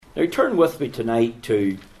Now turn with me tonight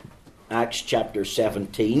to Acts chapter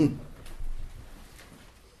 17.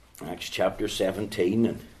 Acts chapter 17,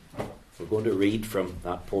 and we're going to read from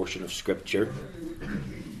that portion of Scripture.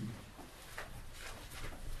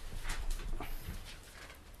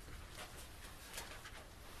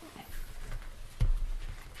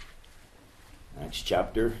 Acts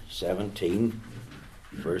chapter 17,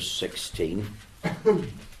 verse 16.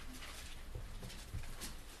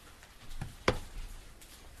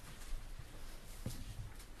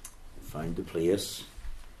 Find the place.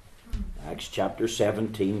 Acts chapter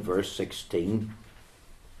 17, verse 16.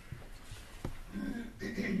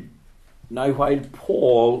 Now while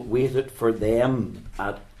Paul waited for them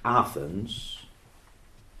at Athens,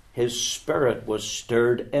 his spirit was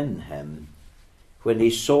stirred in him when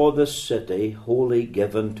he saw the city wholly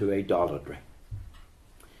given to idolatry.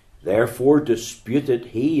 Therefore disputed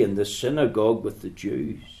he in the synagogue with the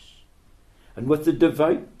Jews, and with the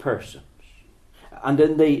devout persons, and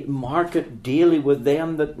in the market daily with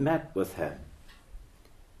them that met with him.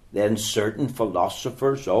 Then certain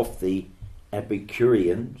philosophers of the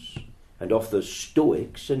Epicureans and of the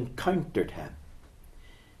Stoics encountered him.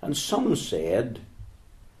 And some said,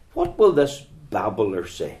 "What will this babbler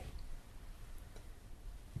say?"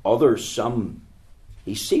 Others, some,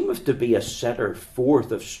 "He seemeth to be a setter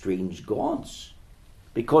forth of strange gods,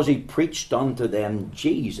 because he preached unto them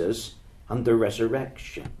Jesus and the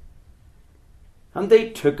resurrection." And they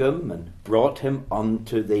took him and brought him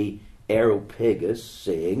unto the Areopagus,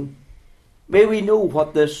 saying, "May we know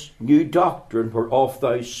what this new doctrine whereof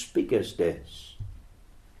thou speakest is?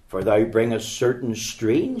 For thou bringest certain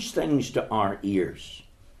strange things to our ears.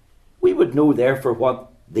 We would know therefore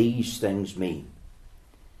what these things mean."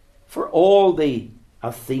 For all the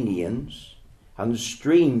Athenians and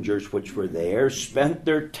strangers which were there spent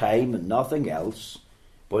their time in nothing else,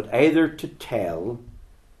 but either to tell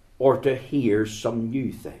or to hear some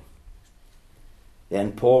new thing.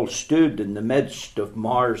 Then Paul stood in the midst of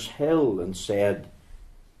Mars Hill and said,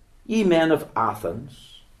 "Ye men of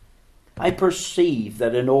Athens, I perceive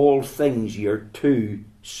that in all things ye are too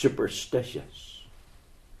superstitious.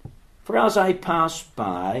 For as I passed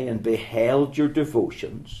by and beheld your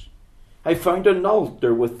devotions, I found an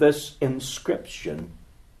altar with this inscription,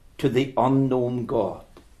 to the unknown God.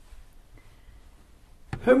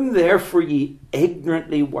 Whom therefore ye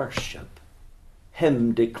ignorantly worship,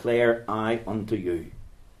 him declare I unto you,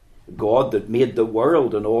 God that made the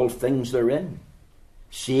world and all things therein,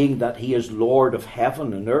 seeing that he is Lord of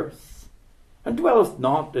heaven and earth, and dwelleth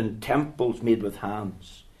not in temples made with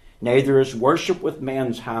hands, neither is worship with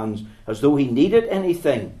men's hands, as though he needed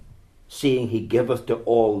anything, seeing he giveth to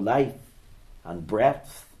all life and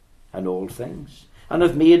breath and all things, and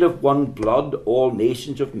hath made of one blood all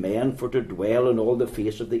nations of men for to dwell in all the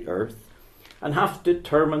face of the earth, and hath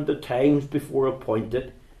determined the times before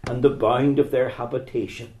appointed, and the bound of their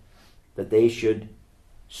habitation, that they should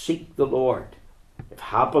seek the Lord, if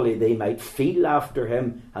happily they might feel after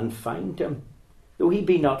him and find him, though he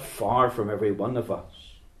be not far from every one of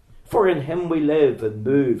us. For in him we live and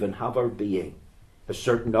move and have our being, as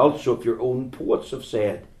certain also of your own poets have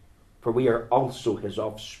said, for we are also his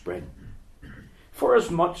offspring. For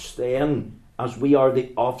as much then as we are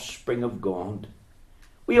the offspring of God,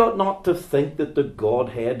 we ought not to think that the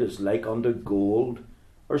Godhead is like unto gold,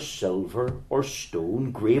 or silver, or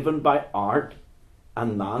stone, graven by art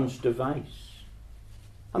and man's device.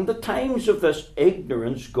 And the times of this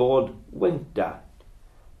ignorance God winked at,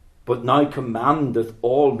 but now commandeth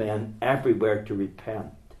all men everywhere to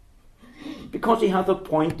repent, because he hath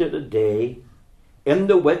appointed a day in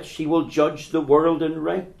the which he will judge the world in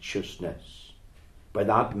righteousness, by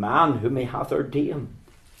that man whom he hath ordained,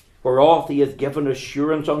 whereof he hath given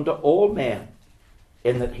assurance unto all men,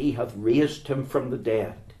 in that he hath raised him from the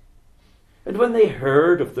dead. And when they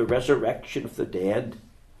heard of the resurrection of the dead,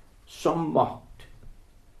 some mocked,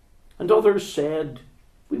 and others said,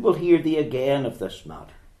 "We will hear thee again of this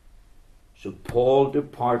matter." So Paul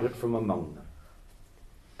departed from among them.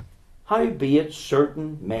 Howbeit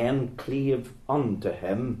certain men cleave unto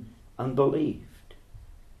him and believed,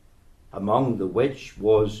 among the which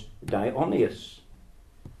was Dionysius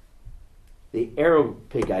the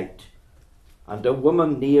Areopagite, and a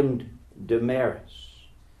woman named Damaris,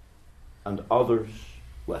 and others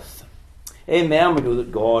with them. Amen. We know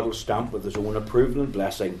that God will stamp with his own approval and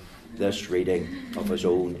blessing this reading of his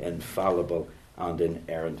own infallible and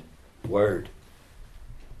inerrant word.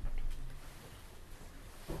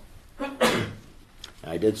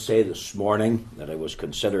 I did say this morning that I was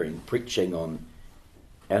considering preaching on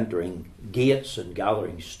entering gates and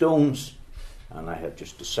gathering stones, and I have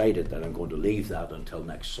just decided that I'm going to leave that until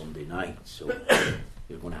next Sunday night. So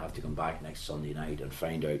you're going to have to come back next Sunday night and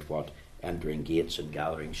find out what entering gates and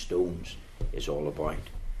gathering stones is all about.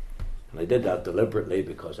 And I did that deliberately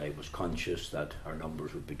because I was conscious that our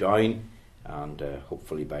numbers would be down, and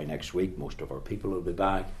hopefully by next week most of our people will be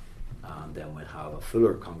back, and then we'll have a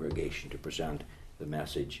fuller congregation to present the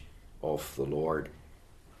message of the Lord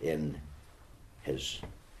in His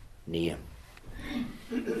name.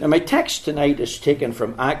 Now my text tonight is taken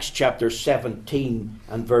from Acts chapter 17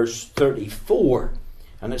 and verse 34,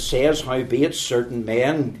 and it says, "Howbeit certain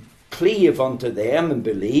men cleave unto them and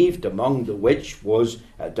believed, among the which was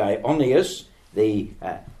Dionysius the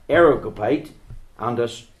Areopagite, and a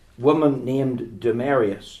woman named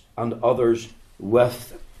Damaris, and others with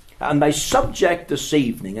them." And my subject this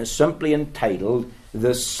evening is simply entitled,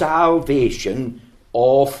 "The Salvation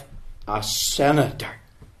of a Senator."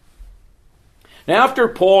 Now, after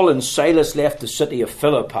Paul and Silas left the city of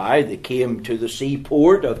Philippi, they came to the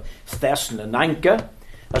seaport of Thessalonica.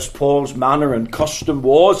 As Paul's manner and custom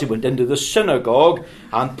was, he went into the synagogue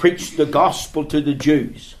and preached the gospel to the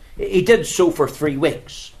Jews. He did so for 3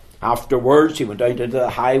 weeks. Afterwards, he went out into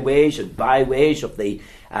the highways and byways of the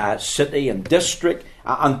city and district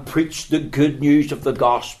and preached the good news of the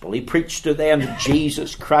gospel. He preached to them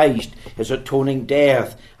Jesus Christ, His atoning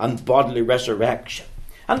death and bodily resurrection.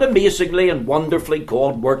 And amazingly and wonderfully,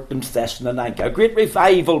 God worked in Thessalonica. A great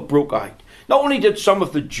revival broke out. Not only did some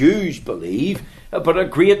of the Jews believe, but a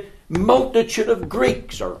great multitude of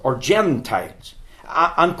Greeks or Gentiles.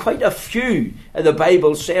 And quite a few, the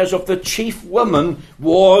Bible says, of the chief women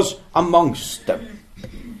was amongst them.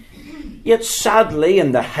 Yet sadly,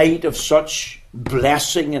 in the height of such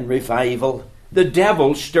blessing and revival, the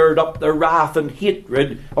devil stirred up the wrath and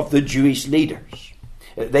hatred of the Jewish leaders.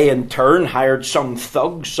 They in turn hired some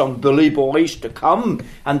thugs, some bully boys to come,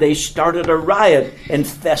 and they started a riot in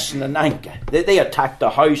Thessalonica. They attacked the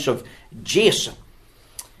house of Jason.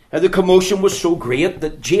 The commotion was so great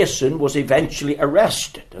that Jason was eventually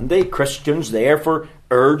arrested, and the Christians therefore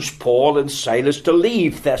urged Paul and Silas to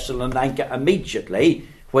leave Thessalonica immediately,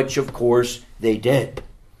 which of course they did.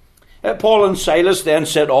 Paul and Silas then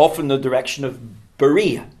set off in the direction of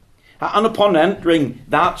Berea. And upon entering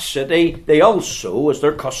that city, they also, as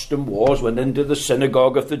their custom was, went into the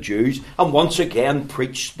synagogue of the Jews and once again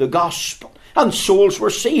preached the gospel. And souls were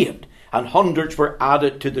saved, and hundreds were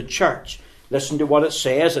added to the church. Listen to what it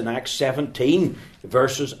says in Acts 17,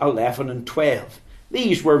 verses 11 and 12.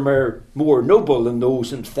 "These were more noble than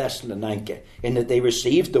those in Thessalonica, in that they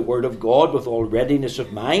received the word of God with all readiness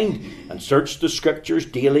of mind, and searched the scriptures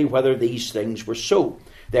daily whether these things were so.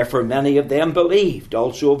 Therefore many of them believed,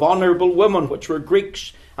 also of honourable women which were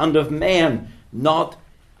Greeks, and of men not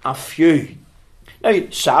a few." Now,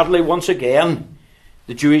 sadly, once again,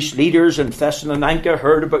 the Jewish leaders in Thessalonica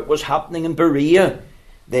heard about what was happening in Berea.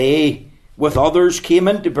 They, with others, came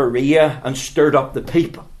into Berea and stirred up the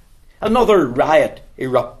people. Another riot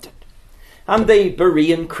erupted, and the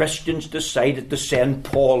Berean Christians decided to send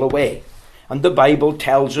Paul away. And the Bible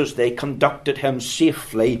tells us they conducted him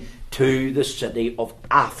safely to the city of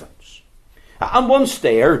Athens. And once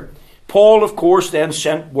there, Paul, of course, then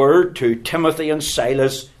sent word to Timothy and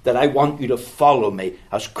Silas that I want you to follow me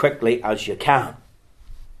as quickly as you can.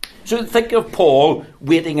 So think of Paul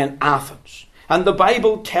waiting in Athens. And the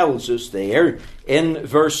Bible tells us there in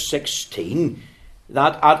verse 16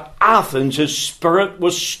 that at Athens his spirit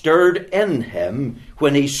was stirred in him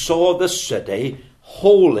when he saw the city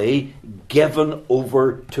wholly given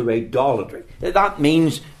over to idolatry. That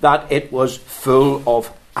means that it was full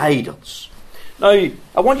of idols. Now,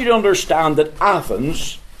 I want you to understand that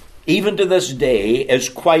Athens, even to this day, is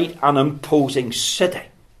quite an imposing city.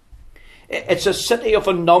 It's a city of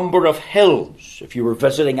a number of hills. If you were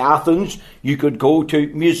visiting Athens, you could go to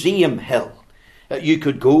Museum Hill. You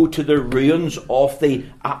could go to the ruins of the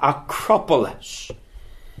Acropolis,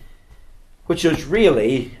 which is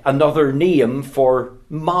really another name for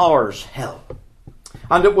Mars Hill.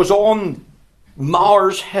 And it was on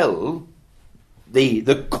Mars Hill,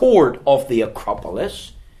 the court of the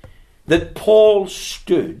Acropolis, that Paul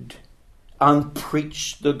stood and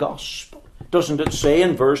preached the gospel. Doesn't it say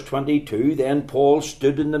in verse 22, "Then Paul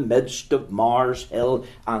stood in the midst of Mars Hill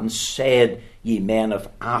and said, Ye men of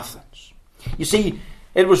Athens." You see,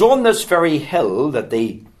 it was on this very hill that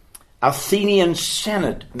the Athenian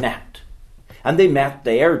Senate met. And they met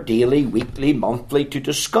there daily, weekly, monthly to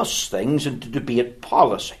discuss things and to debate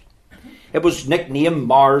policy. It was nicknamed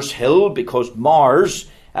Mars Hill because Mars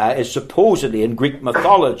is supposedly in Greek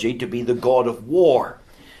mythology to be the god of war.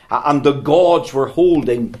 And the gods were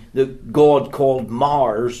holding the god called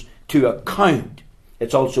Mars to account.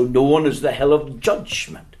 It's also known as the Hill of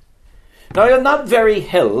Judgment. Now, on that very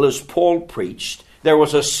hill, as Paul preached, there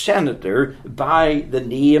was a senator by the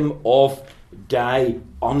name of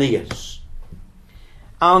Dionysius.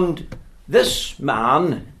 And this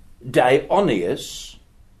man, Dionysius,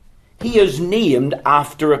 he is named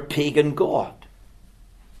after a pagan god.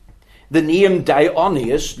 The name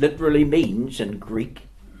Dionysius literally means, in Greek,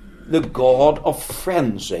 the god of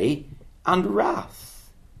frenzy and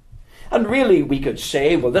wrath. And really we could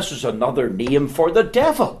say, well, this is another name for the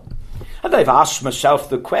devil. And I've asked myself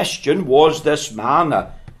the question, was this man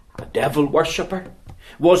a devil worshipper?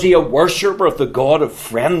 Was he a worshipper of the god of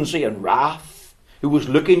frenzy and wrath, who was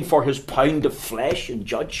looking for his pound of flesh in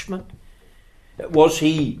judgment? Was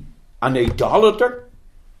he an idolater?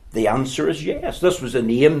 The answer is yes. This was a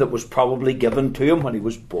name that was probably given to him when he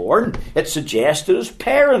was born. It suggested his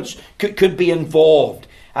parents could be involved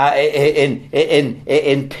in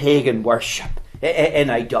pagan worship, in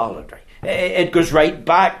idolatry. It goes right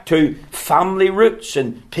back to family roots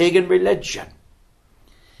in pagan religion.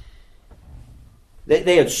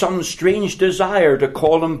 They had some strange desire to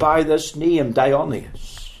call him by this name,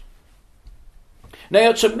 Dionysius. Now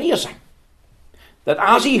it's amazing that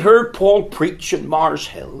as he heard Paul preach in Mars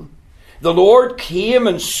Hill, the Lord came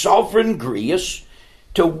in sovereign grace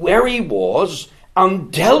to where he was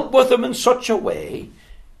and dealt with him in such a way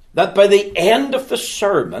that by the end of the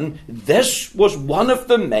sermon, this was one of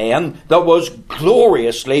the men that was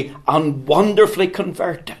gloriously and wonderfully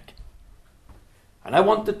converted. And I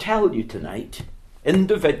want to tell you tonight,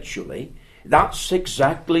 individually, that's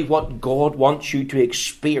exactly what God wants you to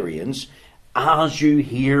experience as you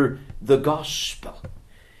hear the gospel.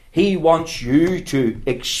 He wants you to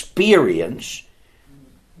experience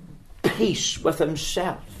peace with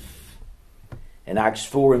himself. In Acts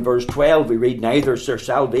 4 and verse 12 we read, neither is there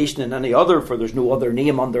salvation in any other, for there's no other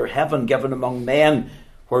name under heaven given among men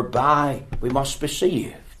whereby we must be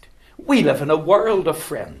saved. We live in a world of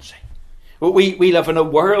frenzy. We live in a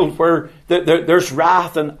world where there's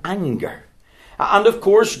wrath and anger. And of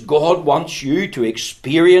course God wants you to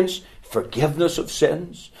experience forgiveness of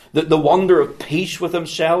sins, the wonder of peace with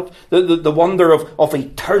himself, the wonder of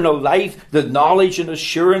eternal life, the knowledge and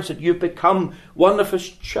assurance that you've become one of his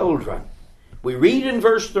children. We read in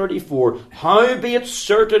verse 34, howbeit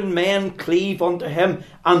certain men cleave unto him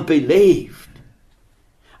and believed.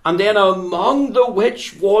 And then among the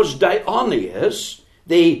which was Dionysius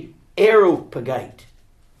the Areopagite,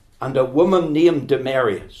 and a woman named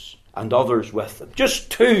Damaris, and others with them.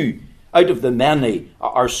 Just two out of the many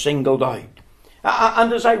are singled out.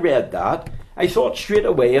 And as I read that, I thought straight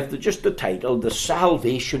away of just the title, The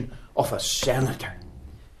Salvation of a Senator.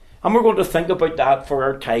 And we're going to think about that for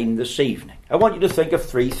our time this evening. I want you to think of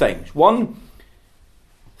three things. One,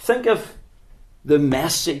 think of the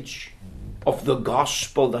message of the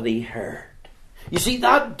gospel that he heard. You see,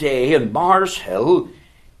 that day in Mars Hill,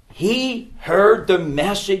 he heard the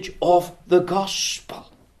message of the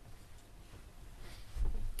gospel.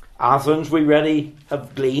 Athens, we already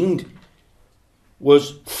have gleaned,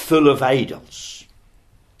 was full of idols.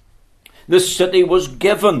 The city was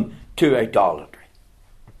given to idolatry.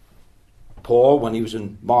 Paul, when he was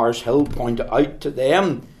in Mars Hill, pointed out to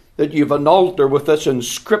them that you've an altar with this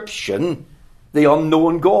inscription, the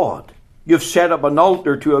unknown God. You've set up an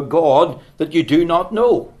altar to a God that you do not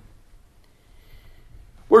know.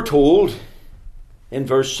 We're told in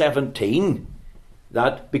verse 17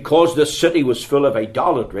 that because the city was full of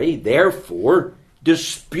idolatry, therefore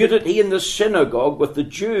disputed he in the synagogue with the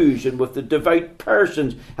Jews and with the devout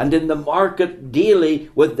persons, and in the market daily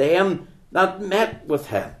with them that met with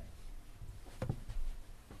him.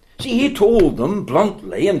 See, he told them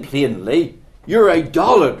bluntly and plainly, your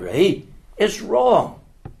idolatry is wrong.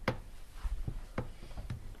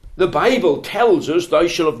 The Bible tells us, thou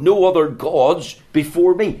shalt have no other gods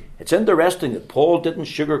before me. It's interesting that Paul didn't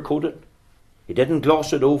sugarcoat it. He didn't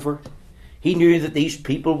gloss it over. He knew that these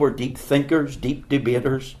people were deep thinkers, deep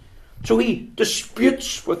debaters. So he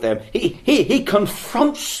disputes with them. He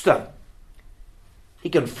confronts them. He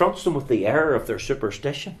confronts them with the error of their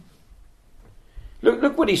superstition.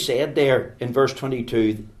 Look what he said there in verse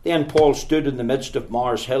 22. Then Paul stood in the midst of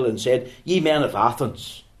Mars Hill and said, ye men of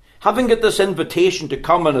Athens, having got this invitation to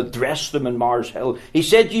come and address them in Mars Hill, he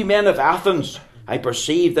said, ye men of Athens, I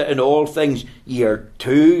perceive that in all things ye are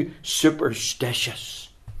too superstitious.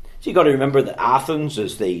 So you've got to remember that Athens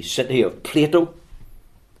is the city of Plato,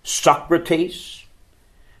 Socrates,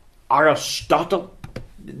 Aristotle.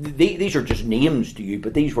 These are just names to you,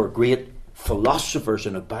 but these were great philosophers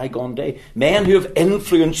in a bygone day. Men who have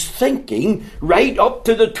influenced thinking right up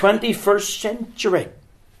to the 21st century.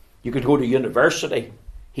 You could go to university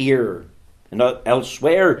here and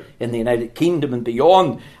elsewhere in the United Kingdom and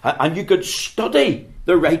beyond, and you could study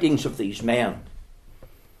the writings of these men.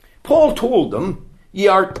 Paul told them, "Ye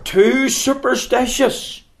are too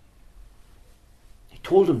superstitious." He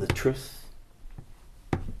told them the truth.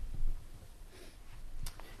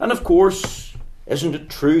 And of course, isn't it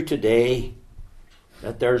true today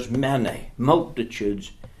that there's many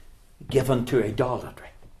multitudes given to idolatry?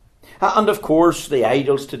 And of course, the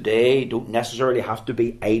idols today don't necessarily have to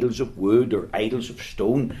be idols of wood or idols of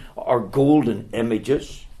stone or golden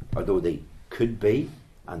images, although they could be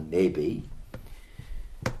and may be.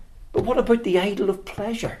 But what about the idol of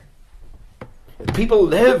pleasure? People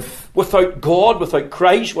live without God, without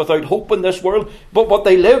Christ, without hope in this world, but what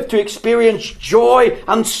they live to experience joy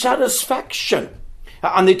and satisfaction.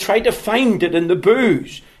 And they try to find it in the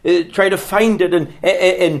booze. They try to find it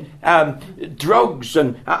in drugs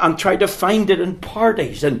and try to find it in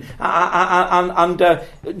parties and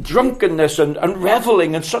drunkenness and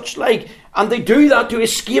reveling and such like. And they do that to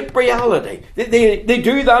escape reality. They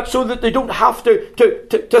do that so that they don't have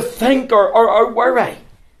to think or worry.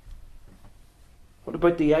 What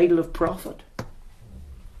about the idol of profit?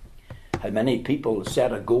 How many people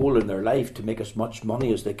set a goal in their life to make as much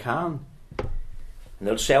money as they can? And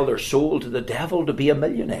they'll sell their soul to the devil to be a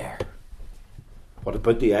millionaire. What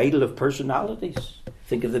about the idol of personalities?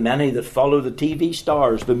 Think of the many that follow the TV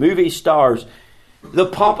stars, the movie stars, the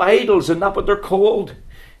pop idols, and that's what they're called.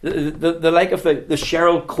 The like of the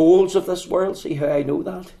Cheryl Coles of this world. See how I know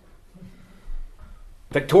that?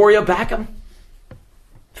 Victoria Beckham,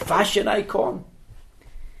 fashion icon.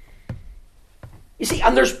 You see,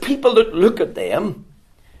 and there's people that look at them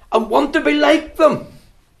and want to be like them.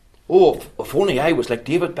 Oh, if only I was like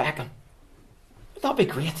David Beckham. Would that be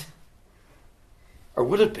great? Or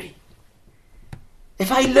would it be? If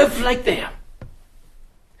I lived like them,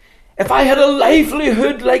 if I had a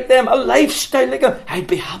livelihood like them, a lifestyle like them, I'd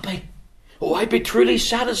be happy. Oh, I'd be truly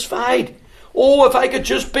satisfied. Oh, if I could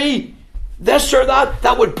just be this or that,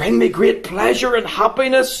 that would bring me great pleasure and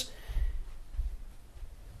happiness.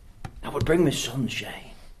 That would bring me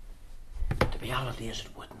sunshine. The reality is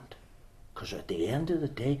it wouldn't. Because at the end of the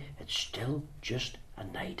day, it's still just an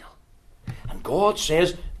idol. And God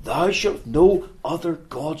says, "Thou shalt no other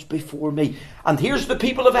gods before me." And here's the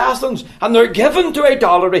people of Athens, and they're given to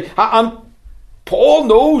idolatry. And Paul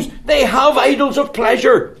knows they have idols of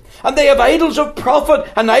pleasure. And they have idols of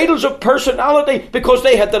profit and idols of personality, because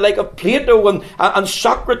they had the like of Plato and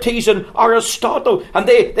Socrates and Aristotle. And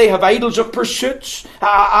they have idols of pursuits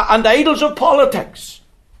and idols of politics.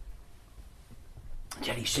 And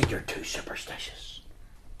yet he said, "You're too superstitious."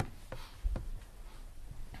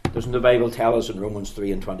 Doesn't the Bible tell us in Romans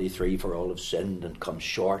 3:23, "For all have sinned and come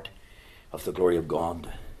short of the glory of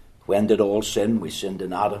God"? When did all sin? We sinned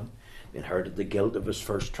in Adam. We inherited the guilt of his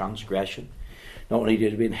first transgression. Not only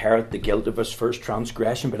did we inherit the guilt of his first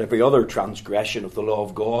transgression, but every other transgression of the law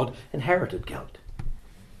of God inherited guilt.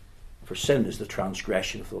 For sin is the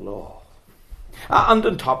transgression of the law. And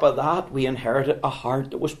on top of that, we inherited a heart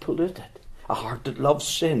that was polluted. A heart that loves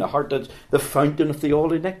sin, a heart that's the fountain of the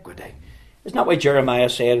all iniquity. Isn't that why Jeremiah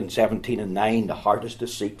said in 17:9, "The heart is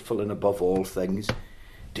deceitful and above all things,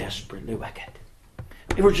 desperately wicked"?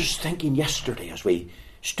 We were just thinking yesterday as we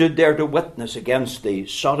stood there to witness against the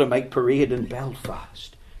sodomite parade in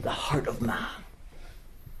Belfast, the heart of man.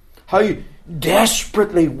 How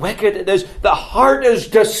desperately wicked it is. The heart is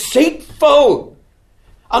deceitful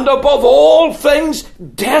and above all things,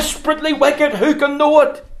 desperately wicked. Who can know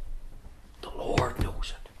it? Lord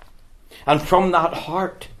knows it. And from that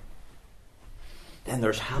heart, then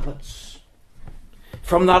there's habits.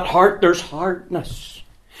 From that heart, there's hardness.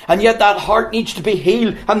 And yet that heart needs to be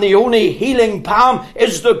healed, and the only healing balm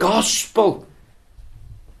is the gospel.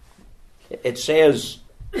 It says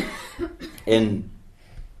in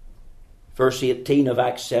verse 18 of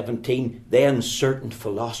Acts 17, "Then certain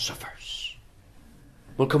philosophers."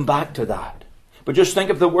 We'll come back to that. But just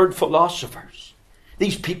think of the word philosophers.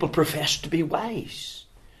 These people professed to be wise.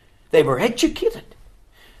 They were educated.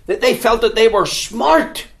 They felt that they were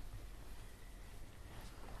smart.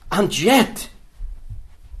 And yet,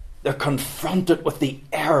 they're confronted with the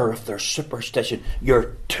error of their superstition.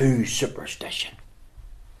 You're too superstition.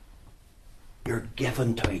 You're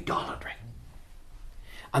given to idolatry.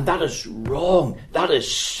 And that is wrong. That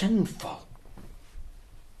is sinful.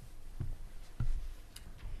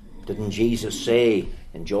 Didn't Jesus say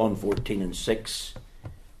in John 14:6,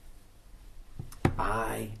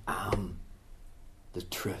 "I am the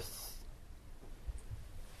truth"?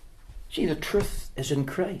 See, the truth is in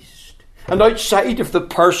Christ. And outside of the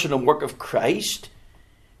person and work of Christ,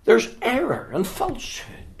 there's error and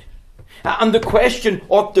falsehood. And the question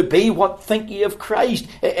ought to be, what think ye of Christ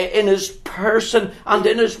in his person and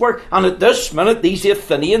in his work? And at this minute, these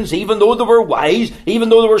Athenians, even though they were wise, even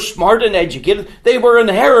though they were smart and educated, they were in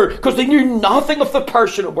error because they knew nothing of the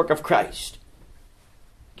person and work of Christ.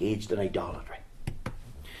 Engaged in idolatry.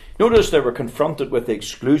 Notice they were confronted with the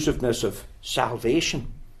exclusiveness of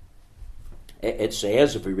salvation. It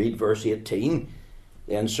says, if we read verse 18,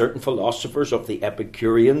 then certain philosophers of the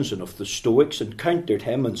Epicureans and of the Stoics encountered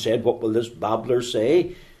him and said, what will this babbler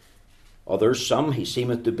say? Others, some, he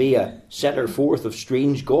seemeth to be a setter forth of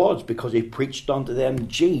strange gods, because he preached unto them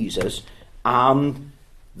Jesus and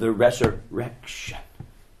the resurrection.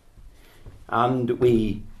 And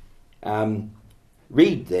we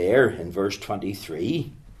read there in verse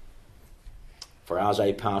 23, for as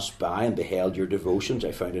I passed by and beheld your devotions,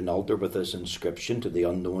 I found an altar with this inscription, to the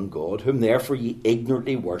unknown God, whom therefore ye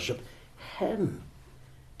ignorantly worship, him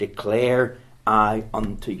declare I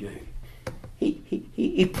unto you.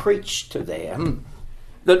 He preached to them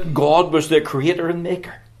that God was their creator and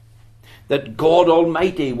maker, that God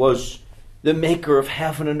Almighty was the maker of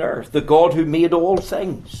heaven and earth, the God who made all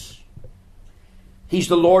things. He's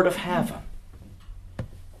the Lord of heaven,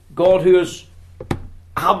 God who is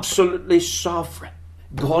absolutely sovereign,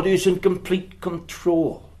 God who's in complete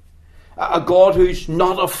control, a God who's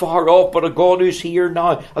not afar off, but a God who's here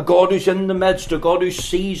now, a God who's in the midst, a God who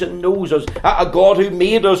sees and knows us, a God who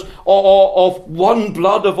made us of one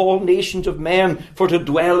blood of all nations of men for to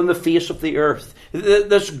dwell in the face of the earth.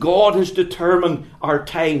 This God has determined our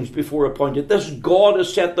times before appointed. This God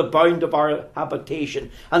has set the bound of our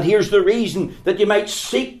habitation. And here's the reason, that you might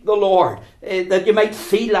seek the Lord, that you might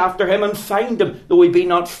feel after him and find him, though he be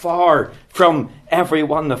not far from every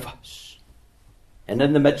one of us. And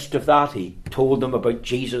in the midst of that, he told them about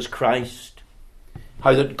Jesus Christ,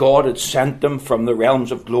 how that God had sent them from the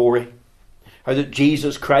realms of glory, how that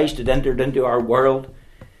Jesus Christ had entered into our world,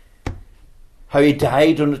 how he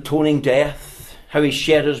died an atoning death, how he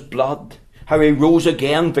shed his blood, how he rose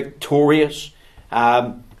again victorious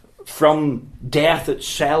from death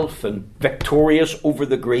itself and victorious over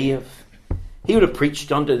the grave. He would have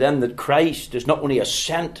preached unto them that Christ is not only a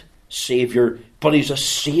sent Saviour, but he's a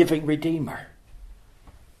saving Redeemer.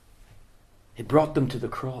 He brought them to the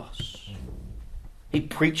cross. He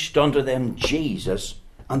preached unto them Jesus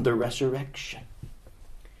and the resurrection.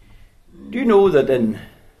 Do you know that in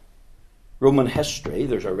Roman history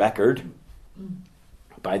there's a record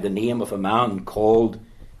by the name of a man called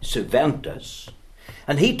Servetus,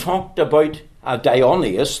 and he talked about a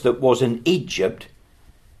Dionysus that was in Egypt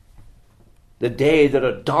the day that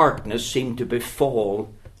a darkness seemed to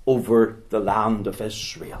befall over the land of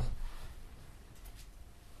Israel.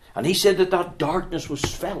 And he said that that darkness was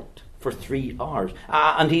felt for 3 hours.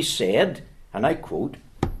 And he said, and I quote,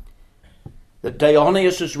 that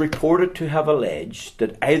Dionysus is reported to have alleged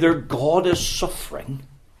that either God is suffering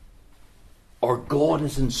or God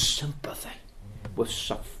is in sympathy with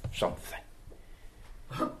something.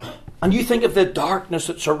 And you think of the darkness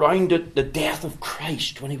that surrounded the death of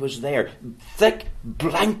Christ when he was there. Thick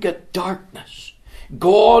blanket darkness.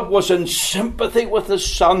 God was in sympathy with his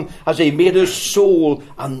Son as he made his soul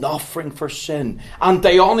an offering for sin. And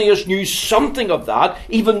Dionysus knew something of that,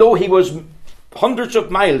 even though he was hundreds of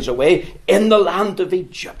miles away in the land of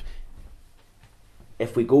Egypt.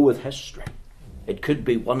 If we go with history, it could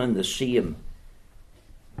be one and the same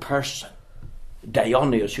person.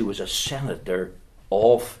 Dionysus, who was a senator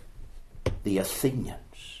of the Athenians.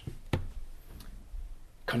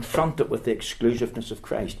 Confronted with the exclusiveness of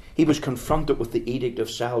Christ. He was confronted with the edict of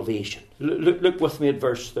salvation. Look with me at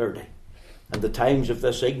verse 30. And the times of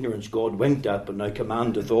this ignorance God winked at, but now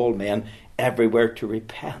commandeth all men everywhere to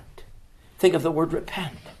repent. Think of the word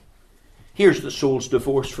repent. Here's the soul's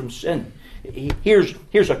divorce from sin.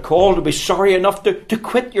 Here's a call to be sorry enough to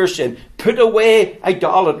quit your sin. Put away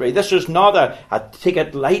idolatry. This is not a take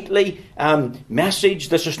it lightly message.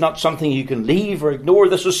 This is not something you can leave or ignore.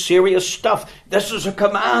 This is serious stuff. This is a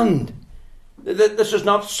command. This is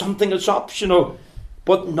not something that's optional.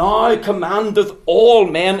 But now commandeth all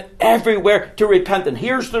men everywhere to repent. And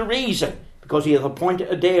here's the reason. Because he hath appointed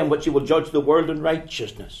a day in which he will judge the world in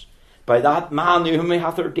righteousness, by that man whom he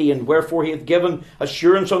hath ordained, wherefore he hath given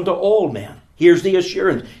assurance unto all men. Here's the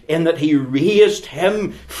assurance, in that he raised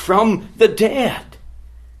him from the dead.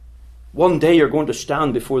 One day you're going to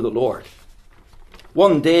stand before the Lord.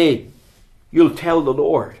 One day you'll tell the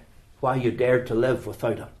Lord why you dared to live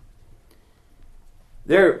without him.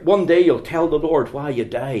 One day you'll tell the Lord why you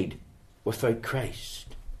died without Christ.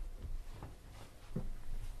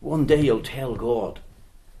 One day you'll tell God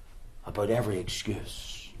about every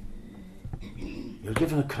excuse. You'll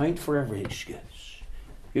give an account for every excuse.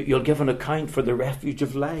 You'll give an account for the refuge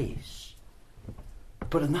of lies.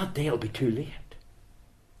 But in that day it'll be too late.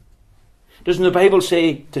 Doesn't the Bible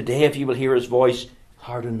say, today if you will hear his voice,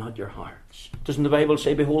 harden not your hearts? Doesn't the Bible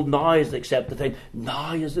say, behold, now is the accepted time,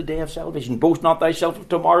 now is the day of salvation. Boast not thyself of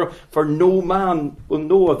tomorrow, for no man will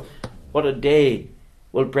know what a day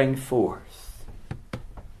will bring forth.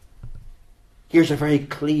 Here's a very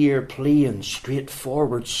clear, plain,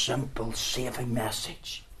 straightforward, simple, saving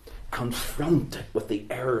message. Confront it with the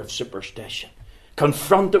error of superstition.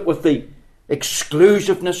 Confront it with the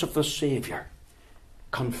exclusiveness of the Saviour.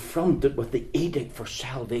 Confront it with the edict for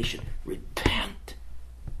salvation. Repent.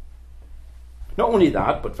 Not only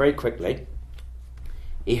that, but very quickly,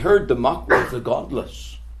 he heard the mockery of the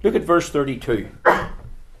godless. Look at verse 32.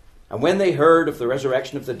 And when they heard of the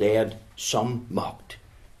resurrection of the dead, some mocked.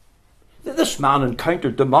 This man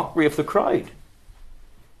encountered the mockery of the crowd.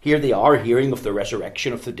 Here they are hearing of the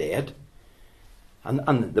resurrection of the dead.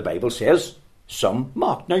 And the Bible says, some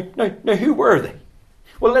mocked. Now, who were they?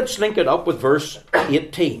 Well, let's link it up with verse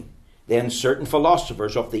 18. Then certain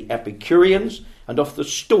philosophers of the Epicureans and of the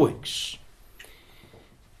Stoics.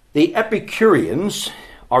 The Epicureans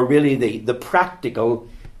are really the practical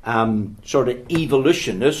sort of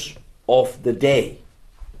evolutionists of the day.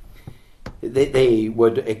 They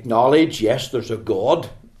would acknowledge, yes, there's a God,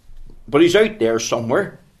 but he's out there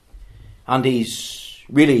somewhere, and he's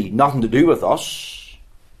really nothing to do with us.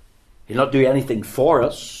 He'll not do anything for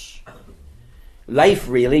us. Life,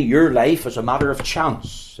 really, your life is a matter of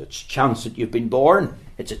chance. It's a chance that you've been born.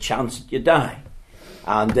 It's a chance that you die.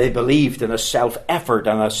 And they believed in a self-effort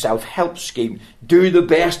and a self-help scheme. Do the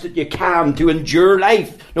best that you can to endure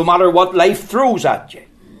life, no matter what life throws at you.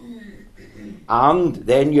 And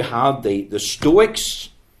then you had the Stoics.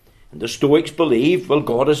 And the Stoics believed, well,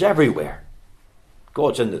 God is everywhere.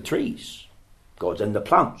 God's in the trees. God's in the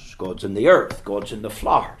plants. God's in the earth. God's in the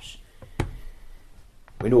flowers.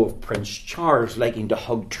 We know of Prince Charles liking to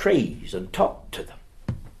hug trees and talk to them.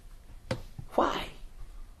 Why?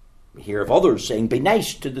 We hear of others saying, be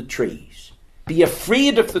nice to the trees. Be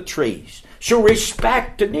afraid of the trees. Show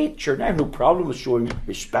respect to nature. Now, I have no problem with showing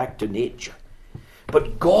respect to nature.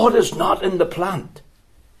 But God is not in the plant.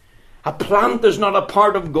 A plant is not a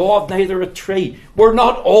part of God, neither a tree. We're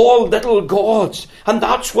not all little gods. And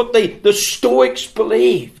that's what the Stoics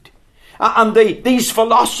believed. And these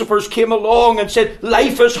philosophers came along and said,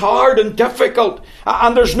 life is hard and difficult.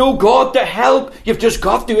 And there's no God to help. You've just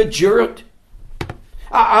got to endure it.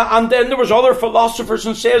 And then there was other philosophers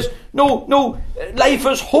and says, no, life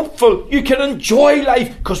is hopeful. You can enjoy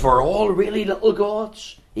life because we're all really little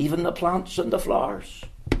gods, even the plants and the flowers.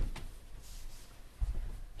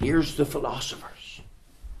 Here's the philosophers.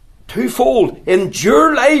 Twofold,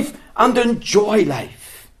 endure life and enjoy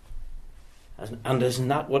life. And isn't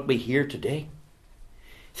that what we hear today?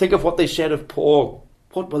 Think of what they said of Paul.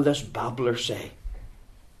 What will this babbler say?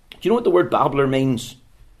 Do you know what the word babbler means?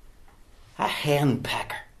 A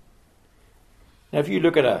henpecker. Now, if you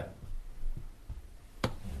look at a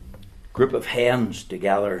group of hens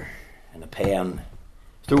together in a pen,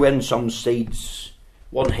 throw in some seeds,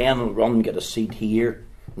 one hen will run, get a seed here,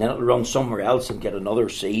 and then it'll run somewhere else and get another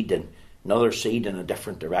seed and another seed in a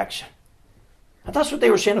different direction. And that's what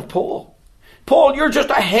they were saying of Paul. Paul, you're just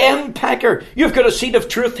a henpecker. You've got a seed of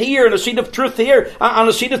truth here and a seed of truth here and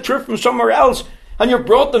a seed of truth from somewhere else, and you've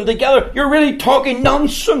brought them together. You're really talking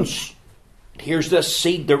nonsense. Here's this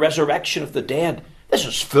seed, the resurrection of the dead. This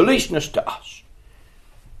is foolishness to us.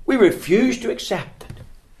 We refuse to accept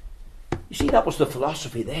it. You see, that was the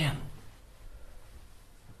philosophy then.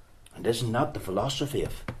 And isn't that the philosophy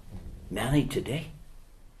of many today?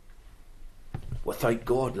 Without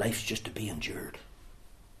God, life's just to be endured.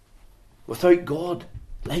 Without God,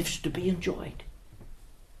 life's to be enjoyed.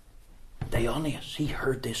 Dionysius, he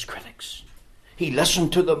heard these critics. He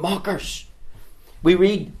listened to the mockers. We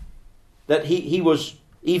read that he was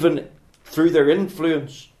even through their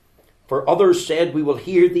influence. For others said, we will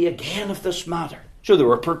hear thee again of this matter. So they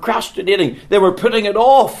were procrastinating. They were putting it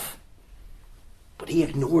off. But he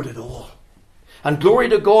ignored it all. And glory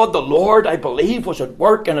to God, the Lord, I believe, was at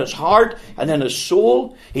work in his heart and in his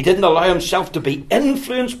soul. He didn't allow himself to be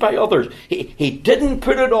influenced by others. He didn't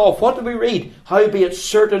put it off. What do we read? Howbeit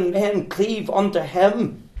certain men cleave unto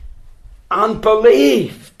him and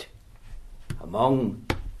believed, among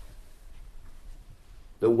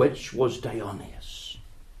the which was Dionysius.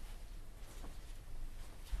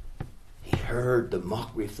 He heard the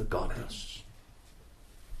mockery of the godless,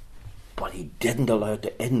 but he didn't allow it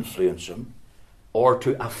to influence him or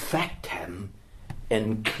to affect him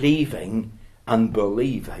in cleaving and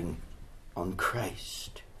believing on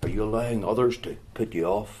Christ. Are you allowing others to put you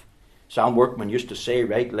off? Sam Workman used to say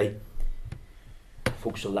rightly,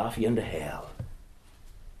 folks will laugh you into hell,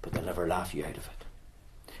 but they'll never laugh you out of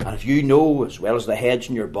it. And if you know, as well as the heads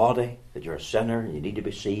in your body, that you're a sinner and you need to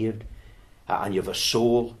be saved, and you have a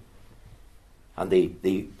soul, and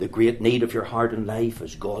the great need of your heart and life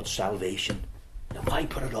is God's salvation, then why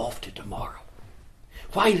put it off to tomorrow?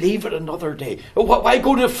 Why leave it another day? Why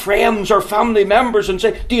go to friends or family members and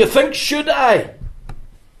say, do you think should I?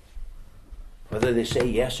 Whether they say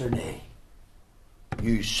yes or nay,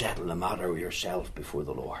 you settle the matter yourself before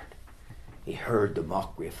the Lord. He heard the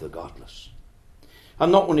mockery of the godless.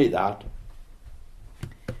 And not only that,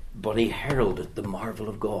 but he heralded the marvel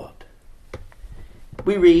of God.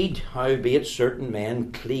 We read, howbeit certain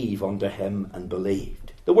men cleave unto him and believed.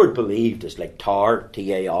 The word believed is like tar,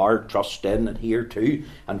 T-A-R, trust in, adhere to,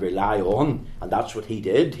 and rely on. And that's what he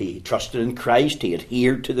did. He trusted in Christ. He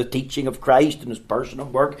adhered to the teaching of Christ in his person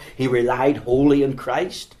and work. He relied wholly in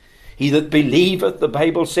Christ. He that believeth, the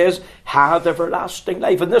Bible says, hath everlasting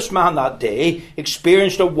life. And this man that day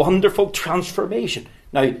experienced a wonderful transformation.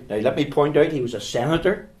 Now let me point out, he was a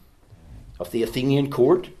senator of the Athenian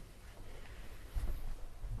court.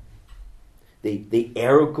 The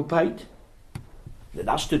Areopagite,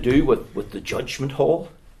 that's to do with the judgment hall.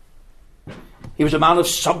 He was a man of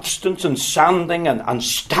substance and standing and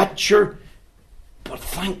stature. But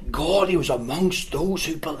thank God he was amongst those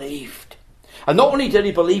who believed. And not only did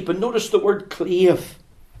he believe, but notice the word clave.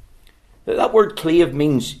 That word clave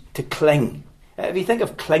means to cling. If you think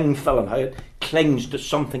of cling film, how it clings to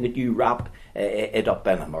something that you wrap it up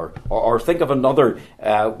in him. Or think of another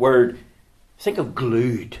word. Think of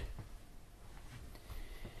glued.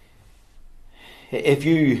 If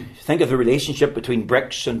you think of the relationship between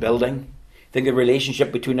bricks and building, think of the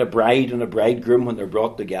relationship between a bride and a bridegroom when they're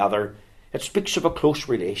brought together, it speaks of a close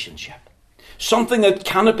relationship. Something that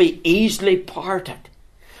cannot be easily parted.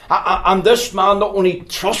 And this man not only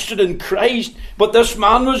trusted in Christ, but this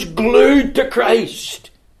man was glued to Christ.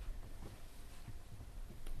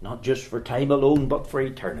 Not just for time alone, but for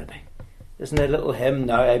eternity. Isn't there a little hymn,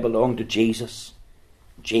 now I belong to Jesus.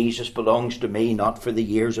 Jesus belongs to me, not for the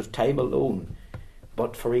years of time alone,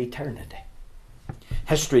 but for eternity.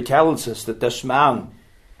 History tells us that this man,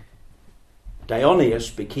 Dionysius,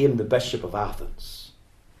 became the Bishop of Athens.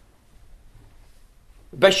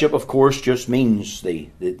 Bishop, of course, just means the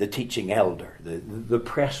teaching elder, the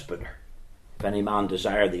presbyter. If any man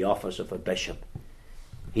desire the office of a bishop,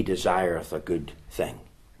 he desireth a good thing.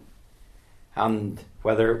 And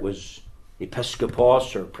whether it was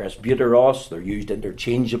episkopos or presbyteros, they're used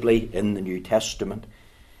interchangeably in the New Testament.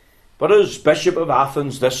 But as Bishop of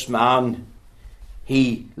Athens, this man,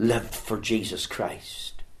 he lived for Jesus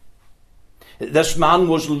Christ. This man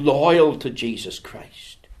was loyal to Jesus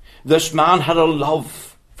Christ. This man had a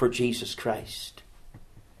love for Jesus Christ.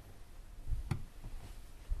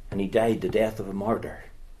 And he died the death of a martyr.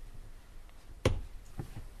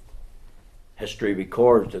 History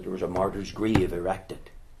records that there was a martyr's grave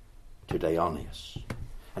erected to Dionysius.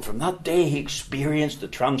 And from that day he experienced the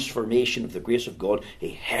transformation of the grace of God.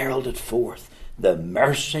 He heralded forth the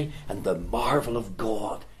mercy and the marvel of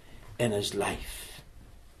God in his life.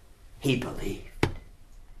 He believed.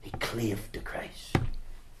 He clave to Christ.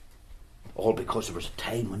 All because there was a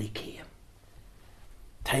time when he came.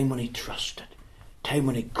 Time when he trusted. Time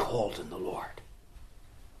when he called on the Lord.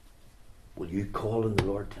 Will you call on the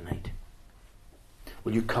Lord tonight?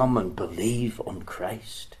 Will you come and believe on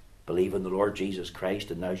Christ? Believe in the Lord Jesus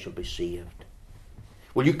Christ and thou shalt be saved.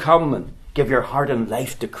 Will you come and give your heart and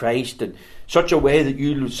life to Christ in such a way that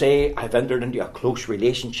you'll say, I've entered into a close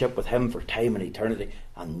relationship with him for time and eternity,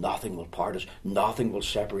 and nothing will part us, nothing will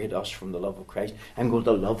separate us from the love of Christ. I'm going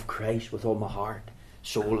to love Christ with all my heart,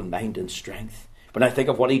 soul and mind and strength. When I think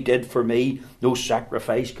of what he did for me, no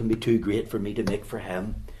sacrifice can be too great for me to make for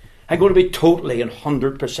him. I'm going to be totally and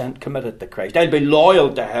 100% committed to Christ. I'll be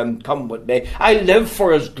loyal to him, come what may. I live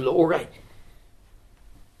for his glory.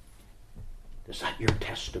 Is that your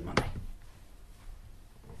testimony?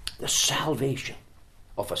 The salvation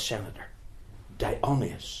of a senator,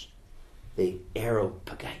 Dionysius, the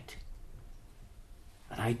Areopagite.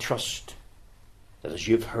 And I trust that as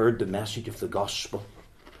you've heard the message of the gospel,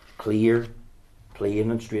 clear,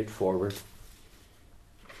 plain and straightforward,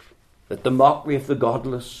 that the mockery of the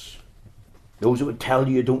godless, those who would tell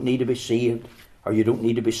you don't need to be saved, or you don't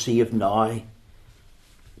need to be saved now,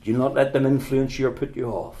 do not let them influence you or put you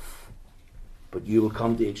off, but you will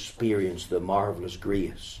come to experience the marvellous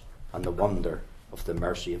grace and the wonder of the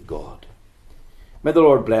mercy of God. May the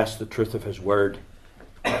Lord bless the truth of his word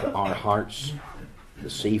to our hearts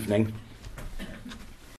this evening.